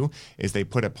they do is they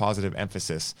put a positive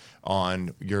emphasis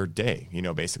on your day,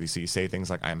 basically. So you say things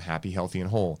like, I'm happy, healthy, and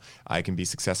whole. I can be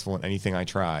successful in anything I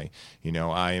try.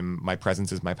 My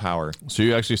presence is my power. So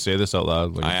you actually say this out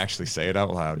loud? I actually say it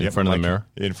out loud. In front of the mirror?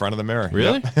 In front of the mirror.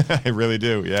 Really? Yep. I really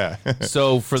do, yeah.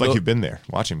 So it's like you've been there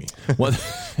watching me. Well,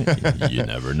 you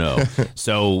never know.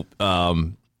 So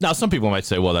now some people might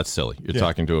say, well, that's silly. You're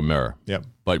talking to a mirror. Yep.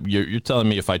 But you're telling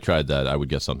me if I tried that, I would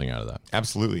get something out of that.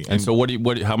 Absolutely. And so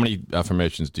how many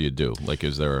affirmations do you do? Like,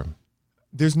 is there...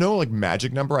 There's no like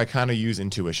magic number. I kind of use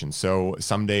intuition. So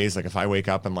some days, like if I wake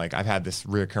up and like I've had this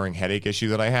reoccurring headache issue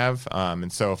that I have,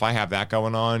 and so if I have that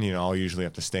going on, I'll usually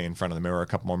have to stay in front of the mirror a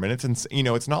couple more minutes. And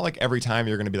it's not like every time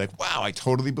you're going to be like, wow, I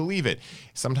totally believe it.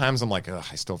 Sometimes I'm like, ugh,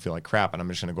 I still feel like crap, and I'm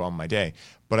just going to go on my day.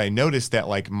 But I noticed that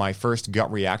like my first gut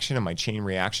reaction and my chain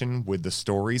reaction with the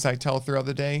stories I tell throughout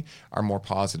the day are more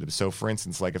positive. So for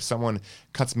instance, like if someone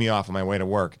cuts me off on my way to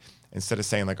work, instead of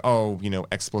saying like, oh,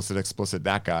 explicit,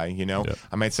 that guy,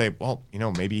 I might say, well,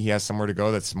 maybe he has somewhere to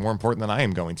go that's more important than I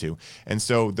am going to. And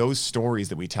so those stories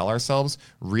that we tell ourselves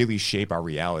really shape our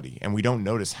reality. And we don't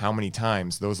notice how many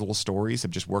times those little stories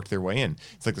have just worked their way in.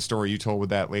 It's like the story you told with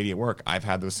that lady at work. I've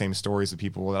had those same stories with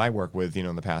people that I work with,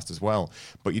 in the past as well.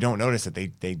 But you don't notice that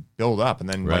they build up. And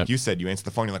then, like you said, you answer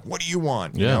the phone, you're like, what do you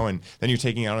want? You know, and then you're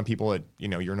taking out on people that,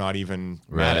 you're not even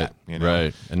mad at.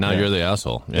 Right. And now you're the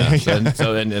asshole. Yeah.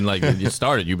 And like, you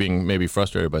started you being maybe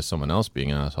frustrated by someone else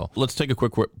being an asshole. Let's take a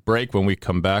quick break. When we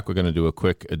come back, we're going to do a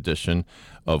quick edition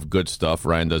of Good Stuff.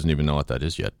 Ryan doesn't even know what that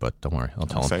is yet, but don't worry, I'll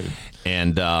tell him.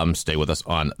 And stay with us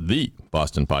on the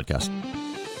Boston Podcast.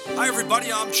 Hi,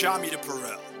 everybody. I'm Chamita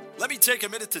Perel. Let me take a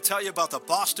minute to tell you about the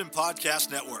Boston Podcast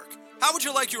Network. How would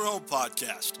you like your own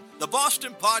podcast? The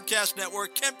Boston Podcast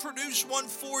Network can produce one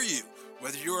for you,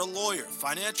 whether you're a lawyer,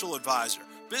 financial advisor,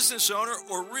 business owner,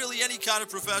 or really any kind of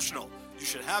professional. You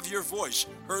should have your voice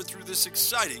heard through this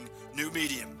exciting new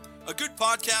medium. A good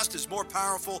podcast is more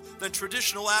powerful than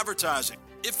traditional advertising.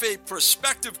 If a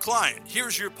prospective client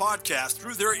hears your podcast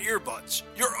through their earbuds,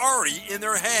 you're already in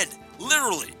their head.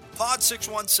 Literally,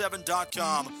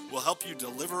 pod617.com will help you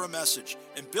deliver a message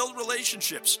and build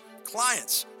relationships.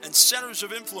 Clients and centers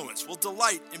of influence will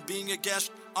delight in being a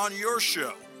guest on your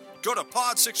show. Go to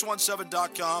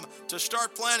pod617.com to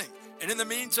start planning. And in the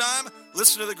meantime,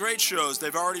 listen to the great shows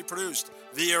they've already produced.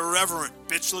 The Irreverent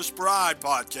Bitchless Bride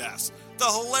podcast, the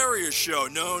hilarious show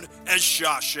known as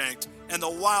Shawshanked, and the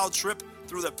wild trip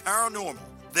through the paranormal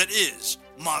that is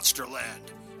Monsterland.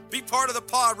 Be part of the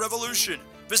pod revolution.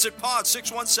 Visit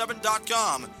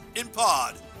pod617.com. In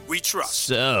pod, we trust.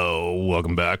 So,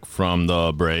 welcome back from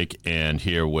the break, and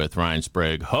here with Ryan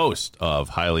Sprague, host of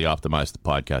Highly Optimized, the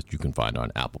podcast you can find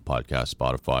on Apple Podcasts,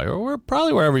 Spotify, or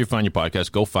probably wherever you find your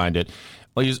podcast. Go find it.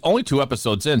 Well, he's only 2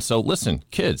 episodes in, so listen,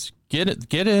 kids, get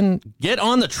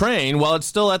on the train while it's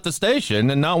still at the station,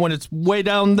 and not when it's way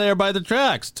down there by the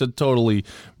tracks, to totally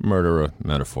murder a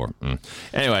metaphor.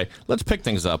 Anyway, let's pick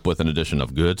things up with an edition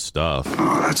of Good Stuff.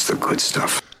 Oh, that's the good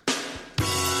stuff.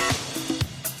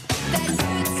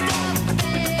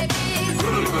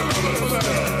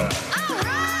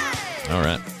 All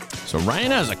right. So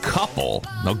Ryan has a couple.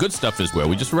 Now, Good Stuff is where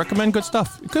we just recommend good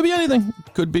stuff. It could be anything.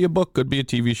 Could be a book, could be a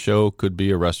TV show, could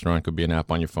be a restaurant, could be an app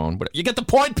on your phone. But you get the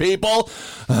point, people.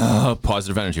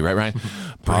 Positive energy, right, Ryan?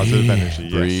 Positive energy,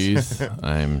 yes. Breathe.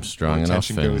 I'm strong enough.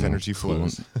 Attention goes, energy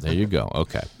flows. There you go.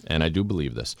 Okay. And I do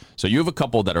believe this. So you have a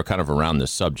couple that are kind of around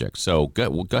this subject. So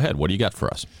go ahead. What do you got for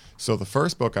us? So the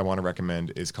first book I want to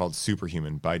recommend is called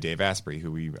Superhuman by Dave Asprey,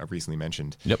 who we recently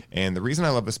mentioned. Yep. And the reason I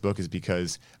love this book is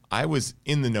because I was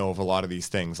in the know of a lot of these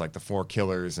things, like the 4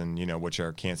 killers, and which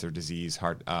are cancer,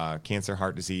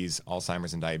 heart disease,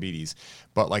 Alzheimer's, and diabetes.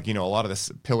 But a lot of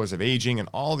the pillars of aging and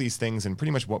all these things, and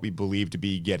pretty much what we believe to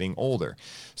be getting older.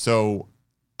 So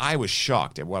I was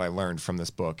shocked at what I learned from this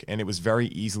book, and it was very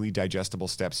easily digestible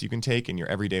steps you can take in your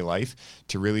everyday life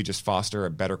to really just foster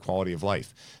a better quality of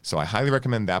life. So I highly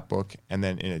recommend that book. And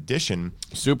then in addition,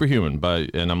 Superhuman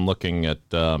and I'm looking at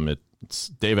it's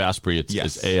Dave Asprey.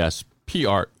 It's Asprey.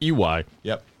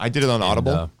 Yep. I did it on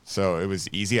Audible, so it was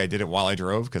easy. I did it while I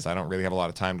drove because I don't really have a lot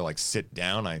of time to like sit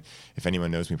down. If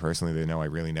anyone knows me personally, they know I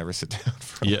really never sit down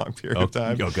for a long period of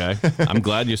time. Okay. I'm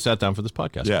glad you sat down for this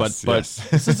podcast. Yes, but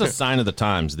this is a sign of the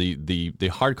times. The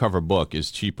hardcover book is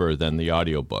cheaper than the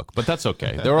audio book, but that's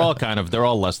okay. They're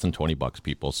all less than $20,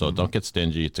 people. So don't get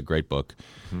stingy. It's a great book.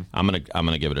 I'm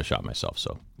gonna give it a shot myself.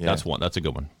 So that's a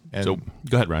good one. And, so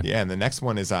go ahead, Ryan. Yeah, and the next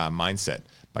one is Mindset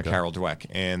by Carol Dweck.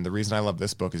 And the reason I love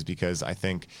this book is because I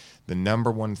think the number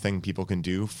one thing people can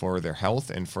do for their health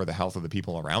and for the health of the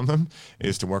people around them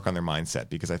is to work on their mindset.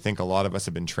 Because I think a lot of us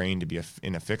have been trained to be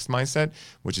in a fixed mindset,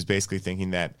 which is basically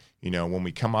thinking that, when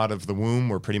we come out of the womb,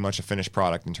 we're pretty much a finished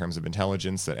product in terms of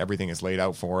intelligence, that everything is laid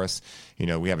out for us.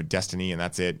 We have a destiny and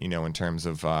that's it, in terms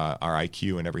of our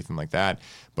IQ and everything like that.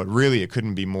 But really, it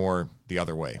couldn't be more the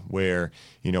other way, where,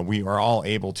 we are all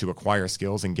able to acquire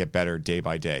skills and get better day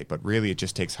by day. But really, it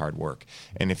just takes hard work.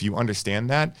 And if you understand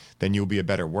that, then you'll be a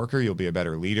better worker, you'll be a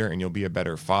better leader, and you'll be a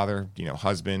better father,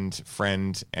 husband,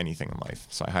 friend, anything in life.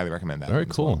 So I highly recommend that. Very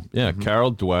cool. Well. Yeah,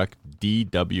 Carol Dweck,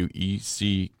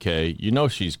 Dweck.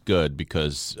 She's good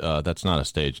because that's not a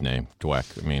stage name,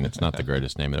 Dweck. I mean, it's not the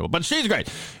greatest name in the world, but she's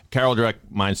great. Carol Dweck,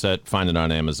 Mindset. Find it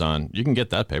on Amazon. You can get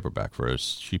that paperback for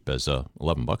as cheap as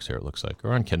 $11 here, it looks like,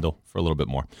 or on Kindle for a little bit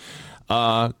more.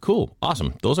 Cool,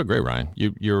 awesome. Those are great, Ryan.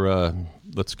 You're.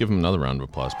 Let's give him another round of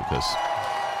applause because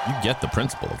you get the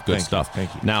principle of good stuff.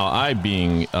 Thank you. Now, I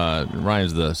being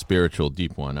Ryan's the spiritual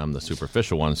deep one, I'm the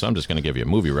superficial one, so I'm just going to give you a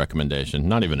movie recommendation,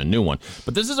 not even a new one.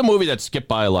 But this is a movie that skipped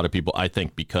by a lot of people, I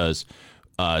think, because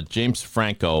James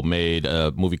Franco made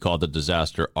a movie called The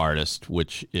Disaster Artist,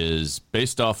 which is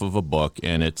based off of a book,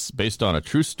 and it's based on a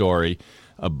true story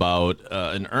about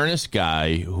an earnest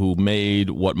guy who made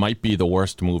what might be the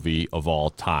worst movie of all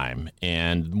time.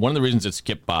 And one of the reasons it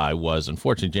skipped by was,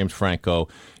 unfortunately, James Franco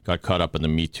got caught up in the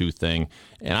Me Too thing.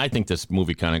 And I think this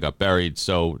movie kind of got buried.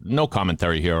 So no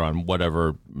commentary here on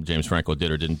whatever James Franco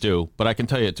did or didn't do. But I can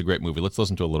tell you it's a great movie. Let's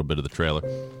listen to a little bit of the trailer.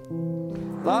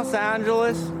 Los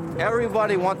Angeles,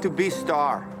 everybody wants to be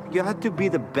star. You have to be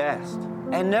the best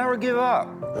and never give up.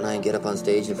 When I get up on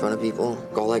stage in front of people,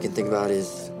 all I can think about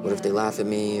is, what if they laugh at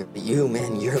me? You,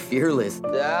 man, you're fearless. I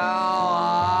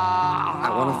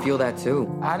want to feel that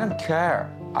too. I don't care.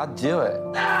 I'll do it.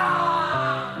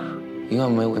 You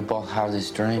and me, we both have this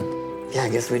dream. Yeah, I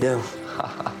guess we do.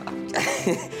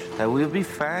 That we'll be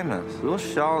famous. We'll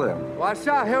show them. Watch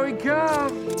out, here we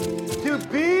come. To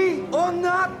be or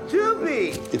not to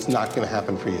be? It's not going to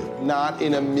happen for you. Not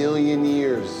in a million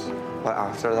years. But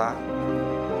after that,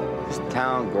 this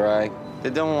town, Greg, they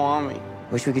don't want me.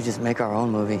 Wish we could just make our own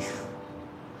movie.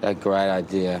 That great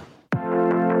idea.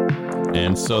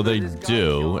 And so they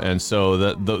do. And so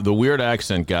the weird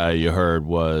accent guy you heard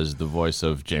was the voice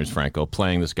of James Franco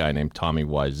playing this guy named Tommy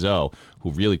Wiseau,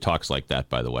 who really talks like that,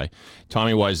 by the way.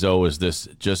 Tommy Wiseau is this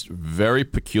just very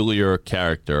peculiar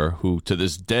character who to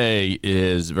this day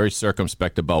is very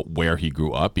circumspect about where he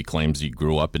grew up. He claims he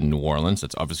grew up in New Orleans.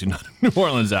 That's obviously not a New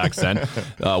Orleans accent.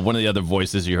 One of the other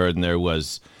voices you heard in there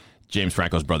was James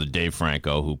Franco's brother, Dave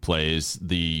Franco, who plays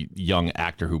the young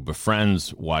actor who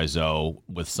befriends Wiseau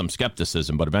with some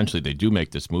skepticism, but eventually they do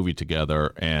make this movie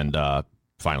together. And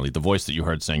finally, the voice that you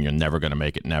heard saying "You're never going to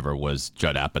make it, never" was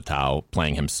Judd Apatow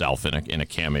playing himself in a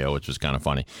cameo, which was kind of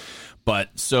funny. But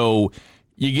so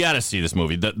you got to see this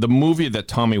movie. The movie that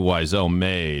Tommy Wiseau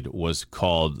made was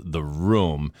called The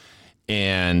Room,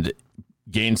 and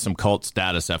gained some cult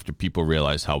status after people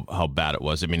realized how bad it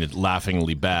was. I mean, it's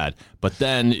laughingly bad. But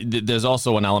then there's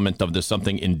also an element of there's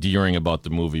something endearing about the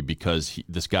movie because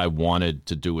this guy wanted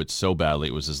to do it so badly.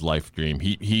 It was his life dream.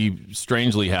 He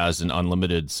strangely has an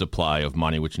unlimited supply of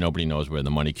money, which nobody knows where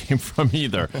the money came from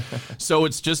either. So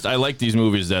it's just, I like these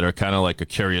movies that are kind of like a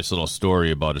curious little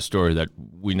story about a story that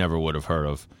we never would have heard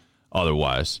of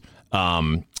otherwise.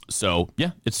 So,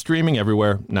 yeah, it's streaming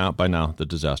everywhere now. By now, The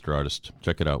Disaster Artist.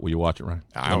 Check it out. Will you watch it, Ryan?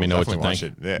 Let me know what you think.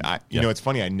 You know, it's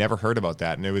funny. I never heard about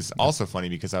that. And it was also funny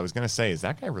because I was going to say, is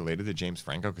that guy related to James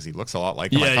Franco? Because he looks a lot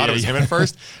like him. I thought it was him at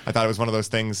first. I thought it was one of those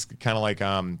things, kind of like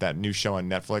that new show on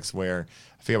Netflix where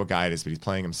I forget what guy it is, but he's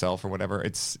playing himself or whatever.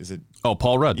 Is it? Oh,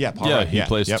 Paul Rudd. Yeah, Paul Rudd. He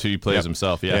plays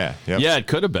himself. Yeah. Yeah, it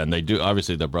could have been. They do.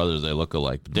 Obviously, they're brothers. They look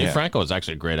alike. Dave Franco is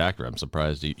actually a great actor. I'm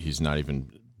surprised he's not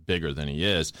even bigger than he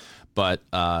is. But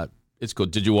it's cool.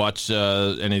 Did you watch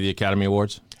any of the Academy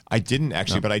Awards? I didn't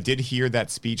actually, but I did hear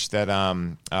that speech that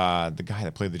the guy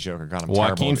that played the Joker, God, I'm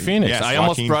Joaquin terrible. Phoenix. Yes, I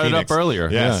almost Joaquin brought Phoenix. it up earlier.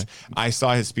 Yes, Yeah. I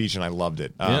saw his speech and I loved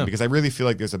it because I really feel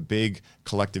like there's a big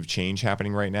collective change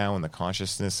happening right now in the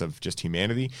consciousness of just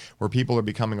humanity, where people are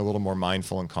becoming a little more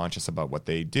mindful and conscious about what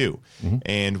they do.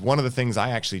 And one of the things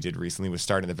I actually did recently was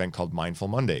start an event called Mindful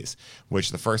Mondays,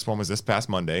 which the first one was this past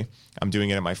Monday. I'm doing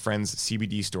it at my friend's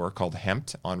CBD store called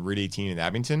Hempt on Route 18 in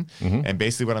Abington. And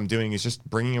basically what I'm doing is just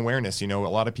bringing awareness. You know, a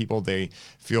lot of people, they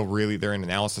feel really, they're in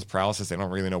analysis paralysis. They don't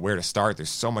really know where to start. There's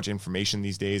so much information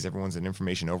these days. Everyone's in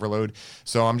information overload.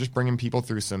 So I'm just bringing people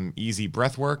through some easy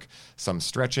breath work, some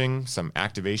stretching, some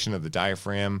activation of the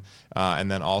diaphragm, and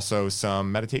then also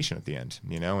some meditation at the end,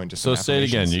 you know, and just So some say it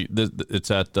again. affirmations.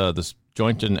 It's at this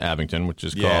joint in Abington, which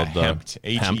is called Hempt.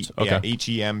 Hempt. Yeah, Okay.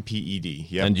 HEMPED.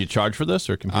 Yep. And do you charge for this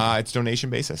or can people? It's donation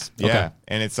basis. Okay. Yeah.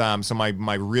 And it's so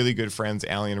my really good friends,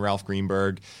 Allie and Ralph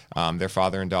Greenberg, their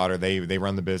father and daughter, they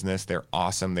run the business. They're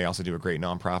awesome. They also do a great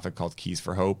nonprofit called Keys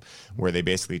for Hope, where they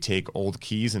basically take old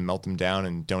keys and melt them down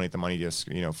and donate the money to,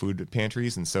 you know, food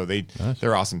pantries. And so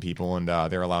they're awesome people, and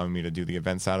they're allowing me to do the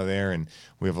events out of there, and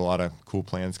we have a lot of cool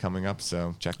plans coming up.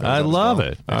 So check those out. I as love well.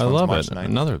 it. Next I one's love March it.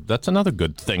 9th. That's another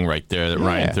good thing right there that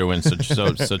Ryan threw in.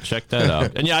 So check that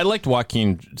out. And yeah, I liked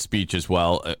Joaquin's speech as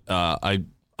well.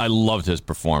 I loved his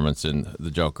performance in The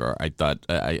Joker. I thought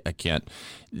I can't,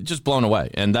 just blown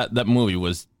away. And that movie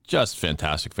was just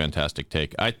fantastic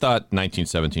take. I thought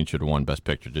 1917 should have won Best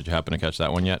Picture. Did you happen to catch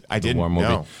that one yet? I didn't. The war movie.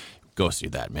 No. Go see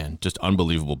that, man. Just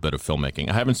unbelievable bit of filmmaking.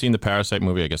 I haven't seen the Parasite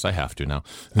movie. I guess I have to now.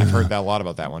 I've heard a lot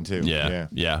about that one too.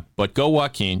 Yeah. But go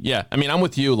Joaquin. Yeah. I mean, I'm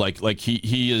with you. Like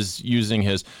he is using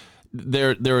his.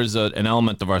 There is an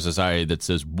element of our society that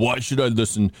says, why should I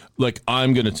listen? Like,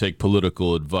 I'm going to take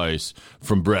political advice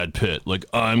from Brad Pitt. Like,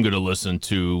 I'm going to listen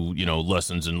to, you know,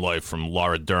 lessons in life from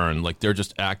Laura Dern. Like, they're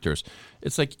just actors.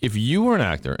 It's like, if you were an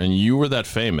actor and you were that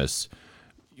famous,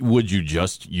 would you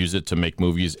just use it to make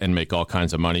movies and make all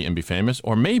kinds of money and be famous?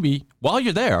 Or maybe while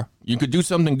you're there, you could do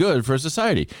something good for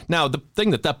society. Now, the thing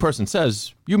that person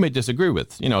says, you may disagree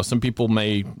with. You know, some people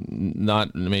may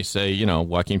say, you know,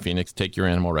 Joaquin Phoenix, take your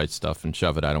animal rights stuff and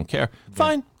shove it. I don't care.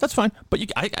 Fine. That's fine. But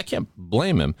I can't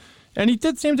blame him. And he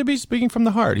did seem to be speaking from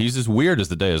the heart. He's as weird as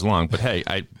the day is long. But hey,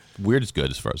 weird is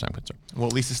good as far as I'm concerned. Well,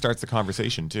 at least it starts the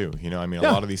conversation too. You know, I mean, a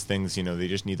lot of these things, you know, they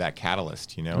just need that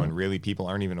catalyst, you know, and really people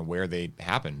aren't even aware they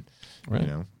happen, you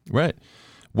know. Right.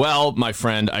 Well, my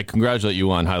friend, I congratulate you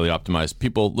on Highly Optimized.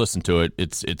 People, listen to it.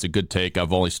 It's a good take.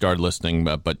 I've only started listening,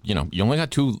 but you know, you only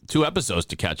got two episodes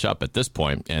to catch up at this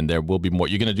point, and there will be more.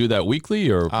 You're going to do that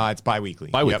weekly or? It's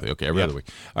bi-weekly. Bi-weekly, okay, every other week.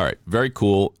 All right, very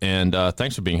cool. And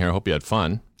thanks for being here. I hope you had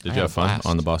fun. Did you have fun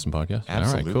on the Boston podcast?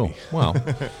 Absolutely. All right, cool.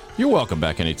 Well, you're welcome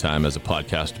back anytime as a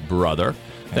podcast brother.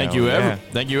 Thank you,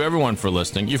 everyone, for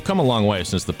listening. You've come a long way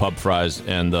since the pub fries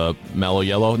and the Mellow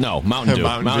Yellow. No, Mountain Dew.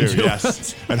 Mountain Dew,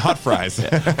 yes. And hot fries.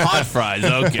 Hot fries,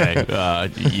 okay.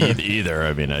 Either,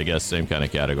 I mean, I guess same kind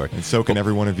of category. And so can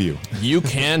every one of you. You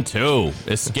can too.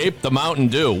 Escape the Mountain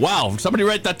Dew. Wow, somebody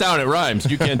write that down. It rhymes.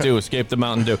 You can too. Escape the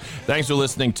Mountain Dew. Thanks for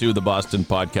listening to the Boston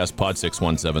Podcast.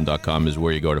 Pod617.com is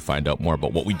where you go to find out more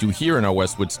about what we do here in our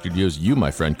Westwood studios. You, my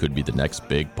friend, could be the next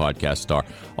big podcast star.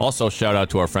 Also, shout out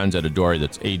to our friends at Adori.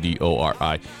 That's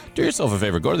Adori. Do yourself a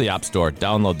favor. Go to the App Store.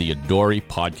 Download the Adori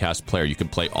podcast player. You can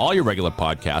play all your regular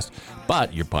podcasts,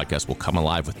 but your podcast will come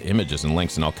alive with images and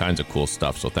links and all kinds of cool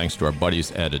stuff. So thanks to our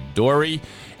buddies at Adori.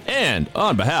 And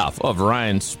on behalf of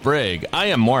Ryan Sprague, I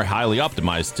am more highly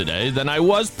optimized today than I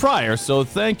was prior. So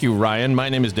thank you, Ryan. My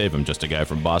name is Dave. I'm just a guy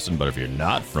from Boston. But if you're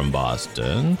not from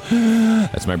Boston,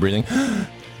 that's my breathing.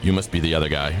 You must be the other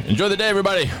guy. Enjoy the day,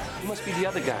 everybody. You must be the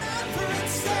other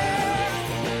guy.